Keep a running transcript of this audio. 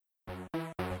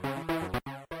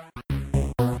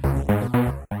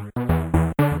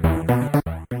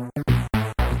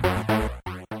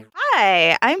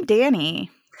I'm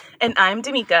Danny. And I'm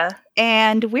Damika.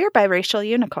 And we're Biracial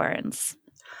Unicorns.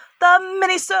 The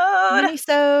Minisode!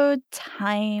 Minisode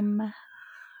time.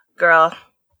 Girl,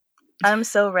 I'm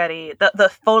so ready. The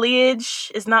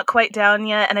foliage is not quite down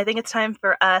yet, and I think it's time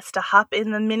for us to hop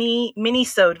in the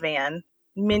Minisode van.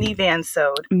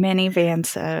 Mini-van-sode.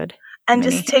 Mini-van-sode. And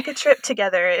just take a trip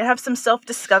together and have some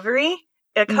self-discovery.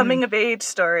 A coming-of-age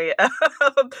story of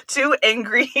two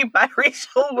angry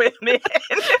biracial women.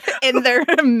 In their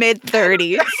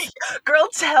mid-30s. Girl,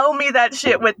 tell me that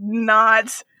shit would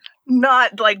not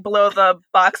like blow the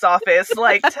box office.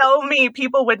 Like, tell me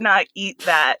people would not eat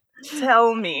that.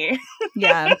 Tell me.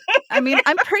 Yeah. I mean,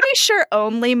 I'm pretty sure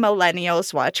only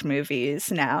millennials watch movies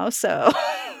now, so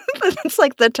it's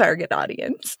like the target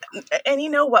audience. And you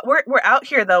know what? We're out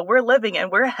here though. We're living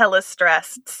and we're hella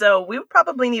stressed. So we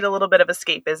probably need a little bit of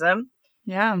escapism.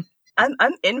 Yeah. I'm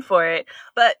in for it,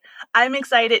 but I'm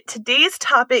excited. Today's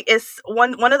topic is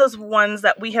one of those ones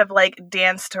that we have like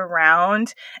danced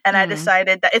around, and I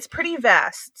decided that it's pretty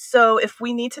vast. So if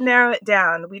we need to narrow it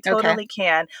down, we totally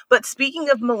can. But speaking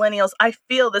of millennials, I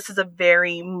feel this is a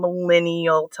very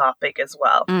millennial topic as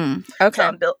well. Okay.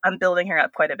 So I'm building her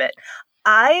up quite a bit.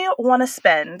 I want to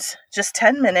spend just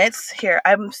 10 minutes here.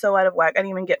 I'm so out of whack. I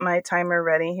didn't even get my timer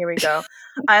ready. Here we go.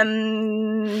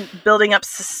 I'm building up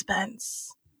suspense.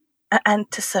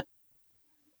 Anticipation.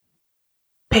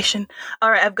 All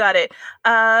right, I've got it.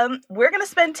 We're going to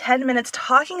spend 10 minutes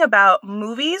talking about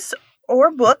movies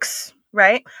or books,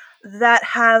 right, that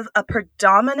have a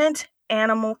predominant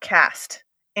animal cast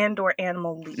and or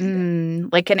animal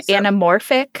lead. Like an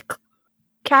anamorphic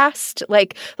cast?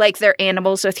 Like they're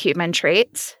animals with human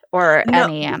traits or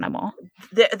any animal?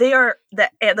 They are,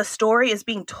 the story is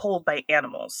being told by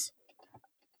animals.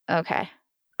 Okay.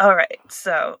 All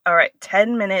right,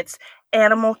 10 minutes,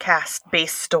 animal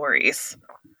cast-based stories.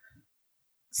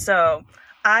 So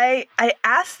I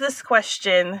asked this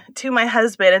question to my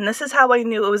husband, and this is how I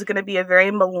knew it was going to be a very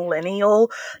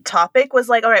millennial topic, was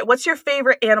like, all right, what's your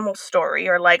favorite animal story?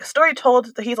 Or like, story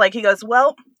told, he goes,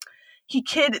 well, he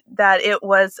kidded that it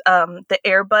was the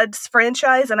Air Buds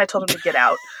franchise, and I told him to get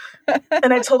out.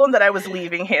 And I told him that I was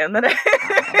leaving him. And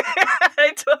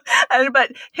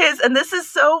and this is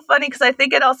so funny because I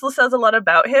think it also says a lot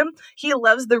about him. He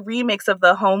loves the remakes of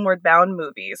the Homeward Bound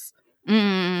movies.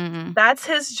 That's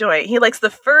his joint. He likes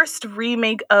the first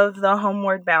remake of the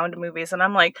Homeward Bound movies. And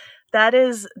I'm like, that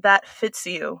fits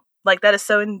you. Like, that is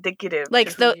so indicative.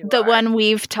 Like the one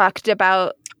we've talked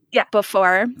about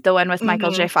before, the one with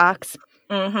Michael J. Fox.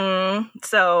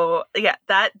 So yeah,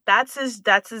 that's his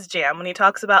jam. When he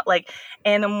talks about like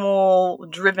animal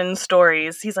driven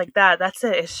stories, he's like that's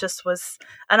it. It's just was,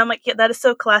 and I'm like, yeah, that is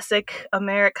so classic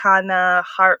Americana,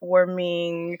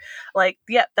 heartwarming. Like,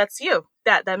 yeah, that's you.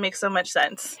 That makes so much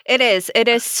sense. It is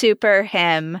super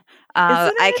him.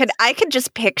 I could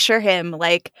just picture him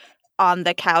like on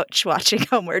the couch watching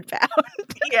Homeward Bound.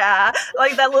 Yeah,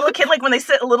 like that little kid, like when they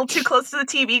sit a little too close to the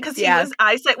TV because his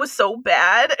eyesight was so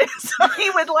bad. So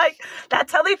he would like,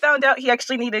 that's how they found out he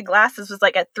actually needed glasses, was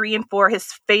like at 3 and 4,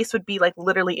 his face would be like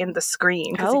literally in the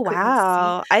screen. Oh,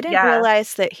 wow. I didn't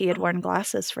realize that he had worn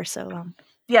glasses for so long.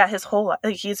 Yeah, his whole life.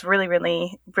 He's really,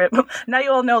 really. Now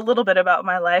you all know a little bit about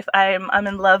my life. I'm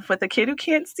in love with a kid who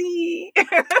can't see.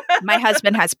 My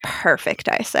husband has perfect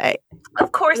eyesight.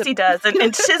 Of course he does,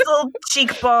 and chiseled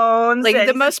cheekbones, like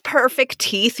the most perfect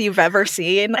teeth you've ever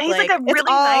seen. He's like a really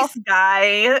nice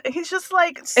guy. He's just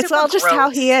like super it's all just gross. How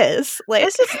he is. Like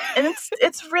it's just, and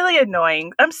it's really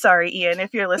annoying. I'm sorry, Ian,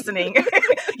 if you're listening.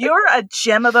 You're a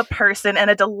gem of a person and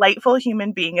a delightful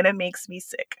human being, and it makes me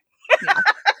sick. Yeah,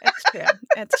 it's true.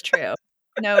 It's true.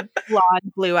 No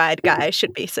blonde, blue-eyed guy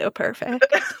should be so perfect.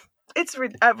 It's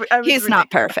he's not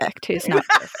perfect. He's not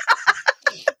perfect.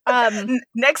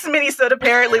 Next minisode,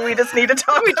 apparently, we just need to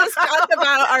talk. We just talked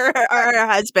about our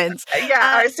husbands.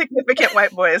 Yeah, our significant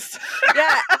white boys.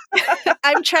 Yeah,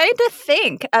 I'm trying to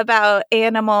think about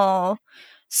animal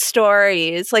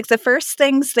stories. Like the first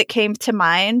things that came to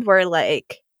mind were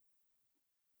like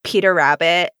Peter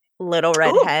Rabbit, Little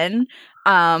Red Hen.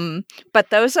 But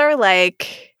those are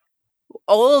like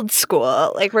old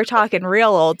school. Like we're talking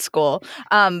real old school.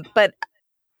 But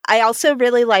I also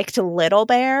really liked Little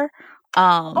Bear.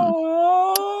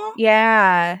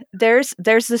 Yeah, there's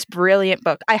this brilliant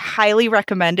book. I highly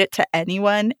recommend it to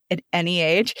anyone at any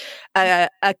age. A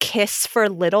Kiss for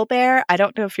Little Bear. I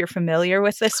don't know if you're familiar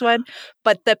with this one,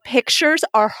 but the pictures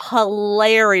are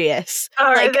hilarious.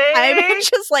 Are like they? I'm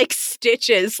just like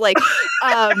stitches. Like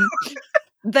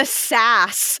the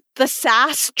sass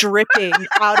dripping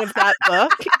out of that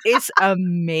book is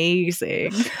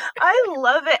amazing. I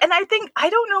love it. And I think, I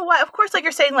don't know why, of course, like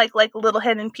you're saying, like Little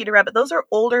Hen and Peter Rabbit, those are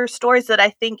older stories that I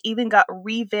think even got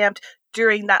revamped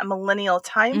during that millennial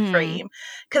time frame.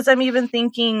 Because I'm even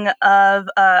thinking of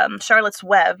Charlotte's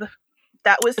Web.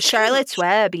 That was Charlotte's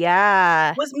Web,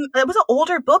 yeah. It was an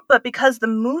older book, but because the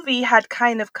movie had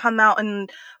kind of come out, and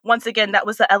once again, that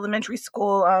was the elementary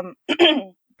school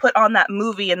put on that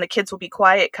movie and the kids will be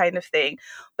quiet kind of thing.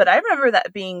 But I remember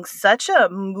that being such a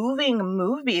moving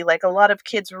movie, like a lot of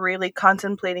kids really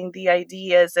contemplating the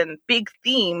ideas and big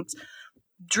themes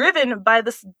driven by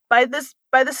the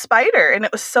spider, and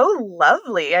it was so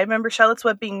lovely. I remember Charlotte's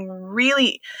Web being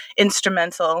really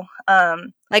instrumental.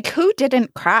 Like, who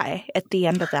didn't cry at the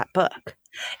end of that book?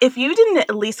 If you didn't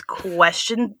at least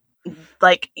question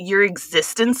like your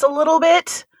existence a little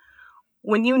bit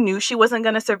when you knew she wasn't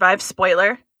going to survive,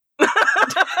 spoiler. You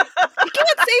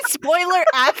can't say spoiler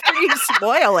after you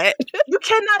spoil it. You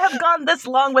cannot have gone this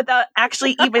long without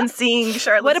actually even seeing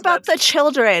Charlotte's What about the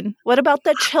children? What about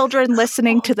the children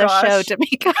listening to the show,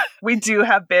 Tamika? We do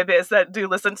have babies that do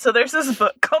listen. So there's this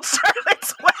book called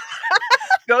Charlotte's Web.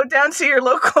 Go down to your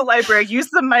local library, use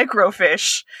the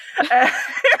microfiche,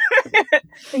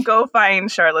 and go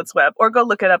find Charlotte's Web, or go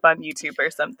look it up on YouTube or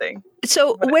something.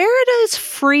 So where does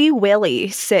Free Willy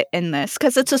sit in this?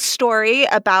 Because it's a story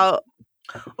about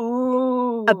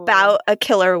a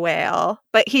killer whale,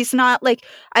 but he's not like,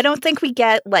 I don't think we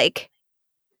get like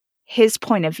his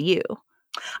point of view.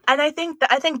 And I think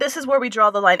this is where we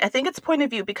draw the line. I think it's point of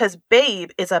view because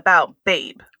Babe is about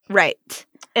Babe. Right.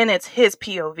 And it's his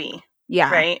POV. Yeah.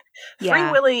 Right? Yeah.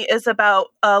 Free Willy is about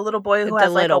a little boy who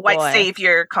has like a white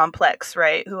savior complex,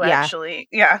 right? Who actually,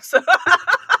 so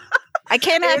I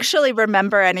can't actually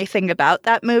remember anything about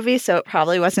that movie, so it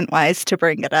probably wasn't wise to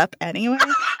bring it up anyway.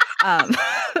 But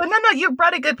no, you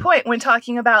brought a good point when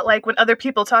talking about like when other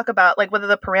people talk about like what are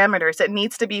the parameters. It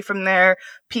needs to be from their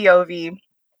POV.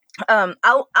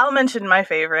 I'll mention my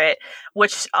favorite,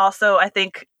 which also I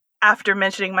think after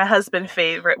mentioning my husband's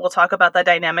favorite, we'll talk about the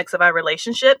dynamics of our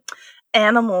relationship.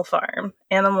 Animal Farm.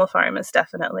 Animal Farm is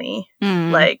definitely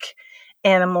like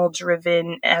animal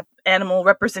driven, animal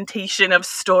representation of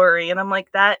story. And I'm like,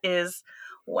 that is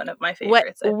one of my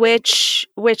favorites. Which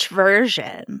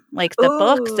version? Like the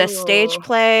book, the stage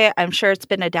play? I'm sure it's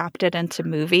been adapted into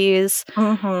movies.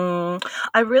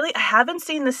 I haven't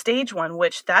seen the stage one,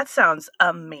 which that sounds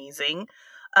amazing.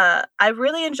 I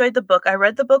really enjoyed the book. I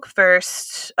read the book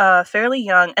first, fairly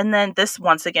young, and then this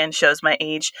once again shows my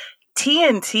age.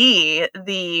 TNT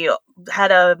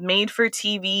had a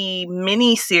made-for-TV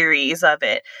mini-series of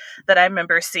it that I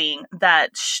remember seeing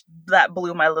that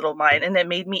blew my little mind, and it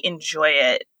made me enjoy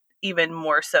it even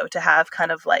more so to have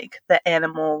kind of like the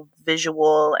animal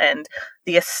visual, and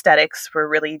the aesthetics were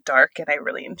really dark, and I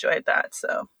really enjoyed that.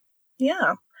 So,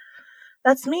 yeah,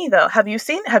 that's me though. Have you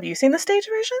seen the stage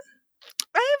version?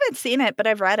 I haven't seen it, but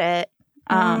I've read it.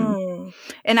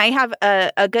 And I have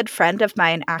a good friend of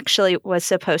mine actually was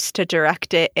supposed to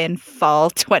direct it in fall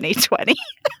 2020.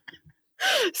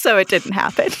 So it didn't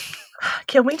happen.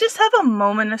 Can we just have a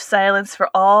moment of silence for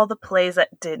all the plays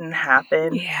that didn't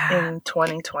happen in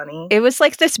 2020? It was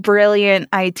like this brilliant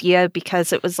idea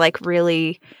because it was like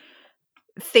really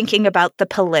thinking about the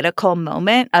political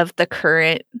moment of the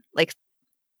current, like,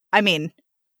 I mean,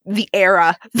 the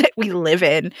era that we live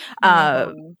in,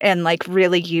 and like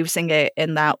really using it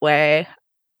in that way.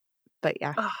 But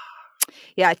yeah,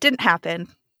 it didn't happen.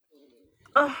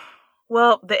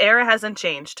 Well, the era hasn't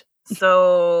changed,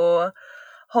 so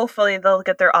hopefully they'll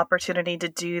get their opportunity to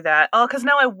do that. Oh, because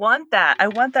now I want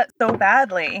that so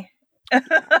badly.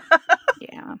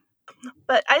 Yeah.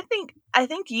 But I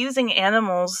think using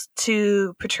animals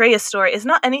to portray a story is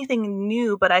not anything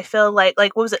new, but I feel like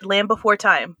what was it, Land Before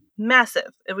Time?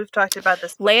 Massive. And we've talked about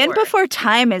this before. Land Before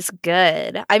Time is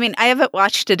good. I mean, I haven't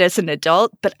watched it as an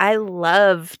adult, but I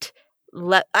loved...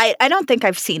 I don't think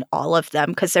I've seen all of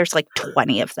them because there's like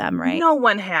 20 of them, right? No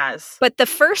one has. But the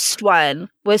first one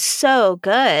was so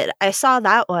good. I saw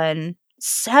that one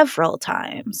several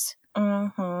times.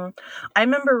 I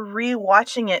remember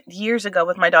rewatching it years ago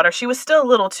with my daughter. She was still a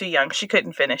little too young. She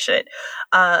couldn't finish it.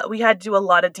 We had to do a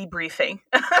lot of debriefing.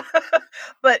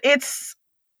 But it's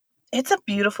a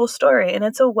beautiful story, and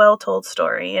it's a well-told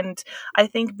story. And I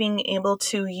think being able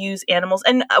to use animals,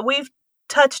 and we've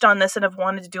touched on this and have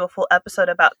wanted to do a full episode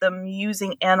about them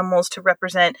using animals to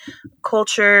represent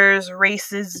cultures,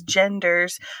 races,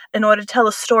 genders in order to tell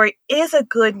a story is a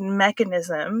good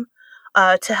mechanism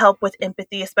to help with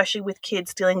empathy, especially with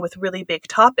kids dealing with really big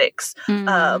topics.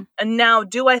 And now,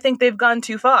 do I think they've gone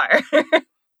too far?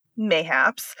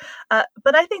 mayhaps.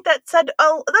 But I think that said,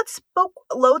 that spoke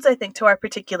loads, I think, to our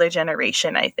particular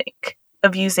generation, I think,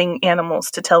 of using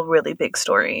animals to tell really big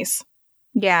stories.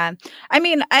 Yeah. I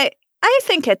mean, I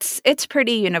think it's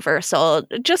pretty universal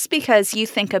just because you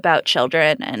think about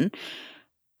children and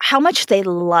how much they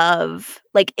love,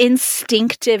 like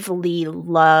instinctively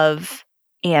love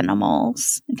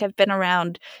animals. Like I've been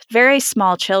around very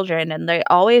small children and they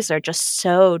always are just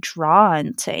so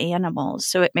drawn to animals.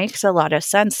 So it makes a lot of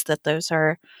sense that those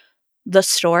are the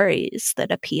stories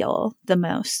that appeal the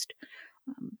most.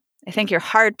 I think you're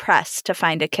hard pressed to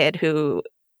find a kid who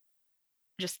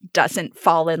just doesn't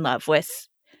fall in love with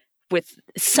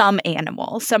some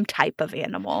animal, some type of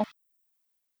animal.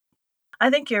 I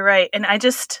think you're right. And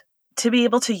to be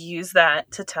able to use that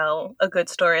to tell a good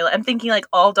story. I'm thinking like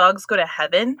All Dogs Go to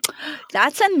Heaven.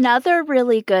 That's another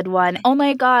really good one. Oh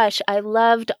my gosh, I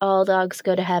loved All Dogs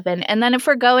Go to Heaven. And then if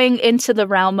we're going into the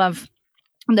realm of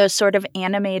those sort of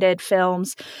animated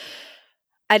films,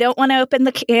 I don't want to open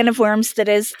the can of worms that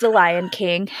is The Lion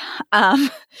King.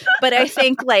 But I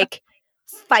think like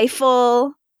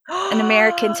Fievel, An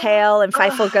American Tail, and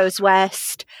Fievel Goes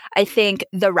West. I think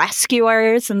The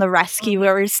Rescuers and The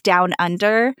Rescuers Down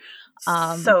Under.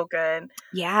 So good.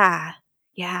 Yeah.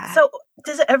 So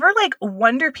does it ever like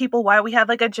wonder people why we have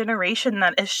like a generation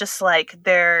that is just like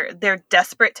they're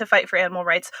desperate to fight for animal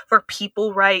rights, for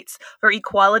people rights, for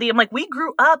equality? I'm like, we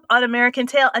grew up on American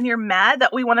Tail and you're mad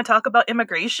that we want to talk about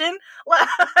immigration?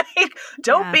 Like,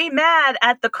 don't be mad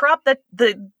at the crop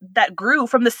that grew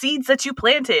from the seeds that you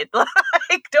planted.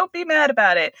 Like, don't be mad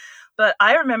about it. But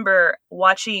I remember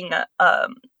watching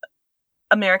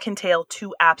American Tail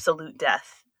to absolute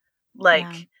death.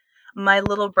 Like, my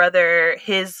little brother,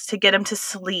 to get him to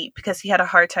sleep, because he had a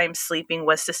hard time sleeping,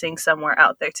 was to sing Somewhere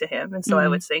Out There to him. And so I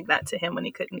would sing that to him when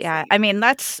he couldn't sleep. I mean,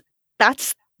 that's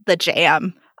the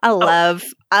jam. I love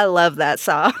that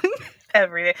song.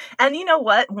 Every day. And you know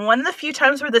what? One of the few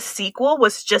times where the sequel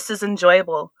was just as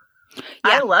enjoyable. Yeah.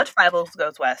 I loved Fievel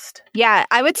Goes West. Yeah,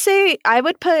 I would say I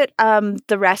would put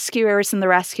The Rescuers and The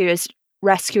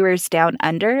Rescuers Down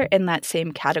Under in that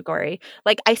same category.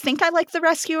 Like, I think I like The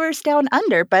Rescuers Down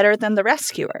Under better than The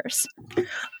Rescuers.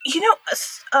 You know,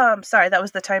 sorry, that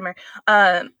was the timer.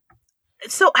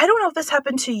 So I don't know if this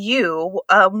happened to you.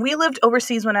 We lived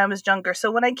overseas when I was younger.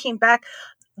 So when I came back,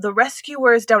 The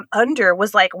Rescuers Down Under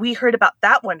was like, we heard about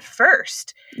that one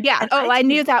first. Yeah. And I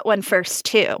knew that one first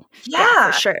too.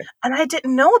 Yeah, for sure. And I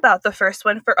didn't know about the first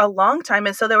one for a long time.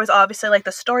 And so there was obviously like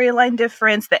the storyline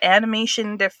difference, the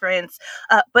animation difference,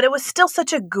 but it was still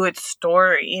such a good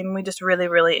story. And we just really,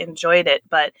 really enjoyed it.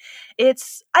 But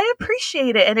I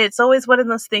appreciate it. And it's always one of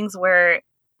those things where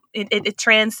it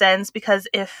transcends, because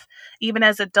if even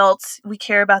as adults we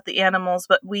care about the animals,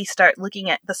 but we start looking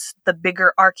at the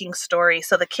bigger arcing story,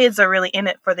 so the kids are really in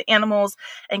it for the animals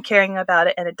and caring about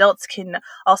it, and adults can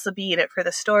also be in it for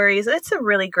the stories. It's a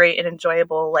really great and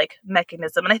enjoyable like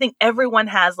mechanism, and I think everyone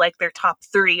has like their top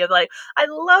 3 of like, I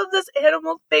love this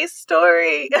animal based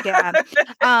story. Yeah.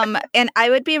 And I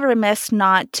would be remiss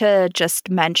not to just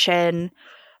mention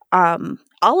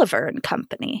Oliver and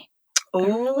Company.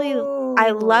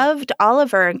 I loved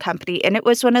Oliver and Company, and it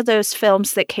was one of those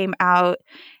films that came out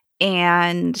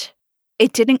and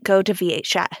it didn't go to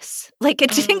VHS. Like,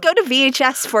 it didn't go to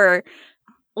VHS for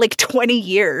like 20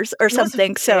 years or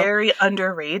something. So very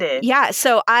underrated. Yeah.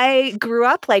 So I grew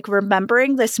up like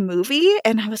remembering this movie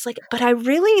and I was like, but I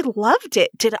really loved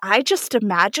it. Did I just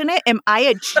imagine it? Am I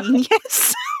a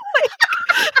genius?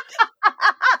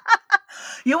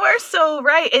 You are so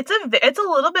right. It's a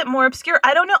little bit more obscure.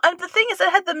 I don't know. And the thing is,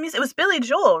 it had the music. It was Billy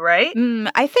Joel, right?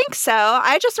 I think so.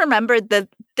 I just remembered the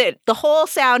whole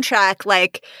soundtrack.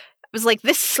 Like, it was like,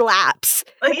 this slaps.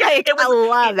 Yeah, like, I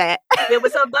love it. It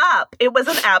was a bop. It was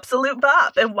an absolute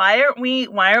bop. And why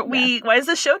is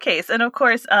this showcase? And of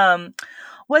course,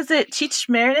 was it Cheech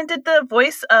Marin did the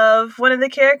voice of one of the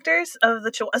characters of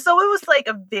the Chihuahua? So it was like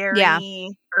a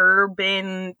very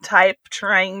urban type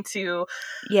trying to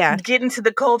get into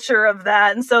the culture of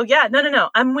that. And so, no.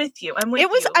 I'm with you. It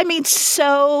was, I mean,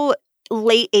 so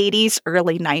late 80s,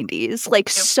 early 90s. Like,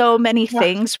 so many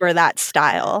things were that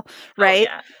style, right?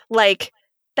 Oh, yeah. Like,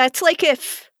 that's like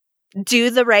if Do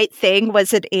the Right Thing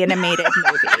was an animated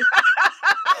movie.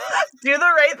 Do the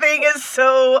Right Thing is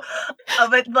so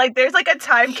of it, like there's like a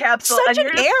time capsule. Such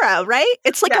an era, right?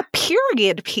 It's like a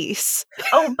period piece.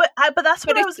 Oh, but that's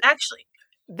what I was actually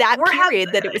that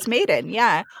period that it was made in.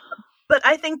 Yeah, but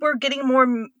I think we're getting more,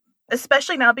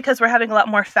 especially now because we're having a lot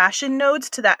more fashion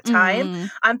nodes to that time.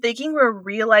 I'm thinking we're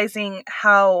realizing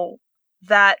how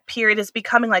that period is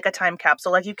becoming like a time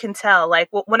capsule. Like, you can tell, like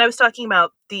when I was talking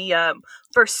about the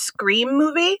first Scream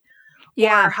movie.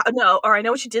 Yeah. Or I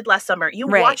Know What You Did Last Summer. You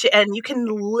Right. watch it and you can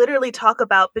literally talk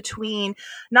about between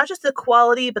not just the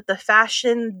quality, but the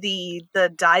fashion, the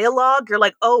dialogue. You're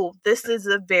like, oh, this is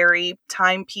a very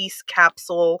timepiece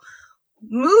capsule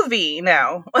movie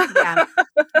now. Yeah.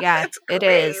 Yeah, It's it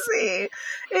crazy. is.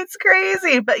 It's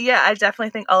crazy. But yeah, I definitely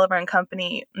think Oliver and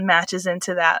Company matches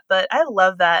into that. But I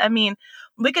love that. I mean,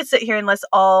 we could sit here and list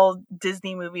all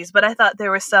Disney movies, but I thought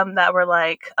there were some that were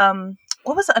like,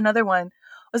 what was another one?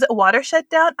 Was it Watershed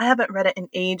Down? I haven't read it in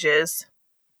ages.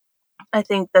 I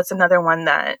think that's another one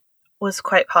that was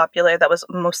quite popular that was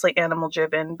mostly animal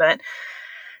driven. But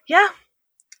yeah,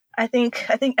 I think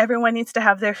everyone needs to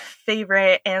have their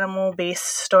favorite animal based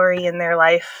story in their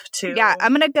life too. Yeah,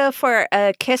 I'm going to go for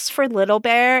A Kiss for Little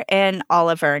Bear and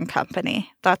Oliver and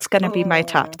Company. That's going to be my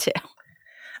top 2.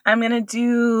 I'm going to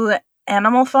do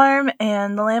Animal Farm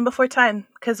and The Land Before Time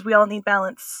because we all need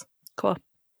balance. Cool.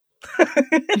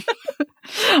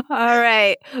 All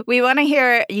right. We want to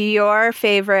hear your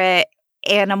favorite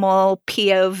animal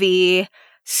POV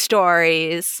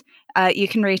stories. You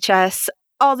can reach us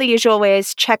all the usual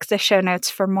ways. Check the show notes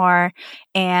for more.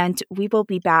 And we will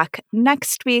be back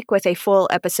next week with a full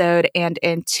episode and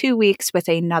in 2 weeks with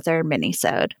another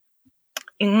mini-sode.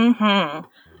 Mm-hmm.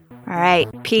 All right.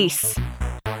 Peace.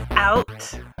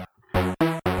 Out.